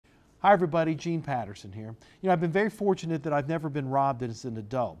Hi everybody, Gene Patterson here. I've been very fortunate that I've never been robbed as an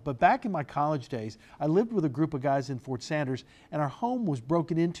adult, but back in my college days, I lived with a group of guys in Fort Sanders and our home was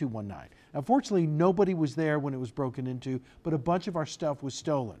broken into one night. Unfortunately, nobody was there when it was broken into, but a bunch of our stuff was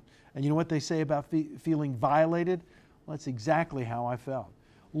stolen. And you know what they say about feeling violated? Well, that's exactly how I felt.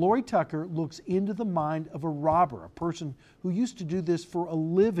 Lori Tucker looks into the mind of a robber, a person who used to do this for a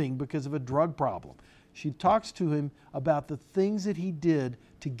living because of a drug problem. She talks to him about the things that he did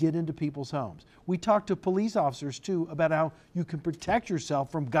to get into people's homes. We talked to police officers too about how you can protect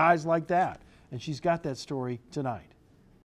yourself from guys like that. And she's got that story tonight.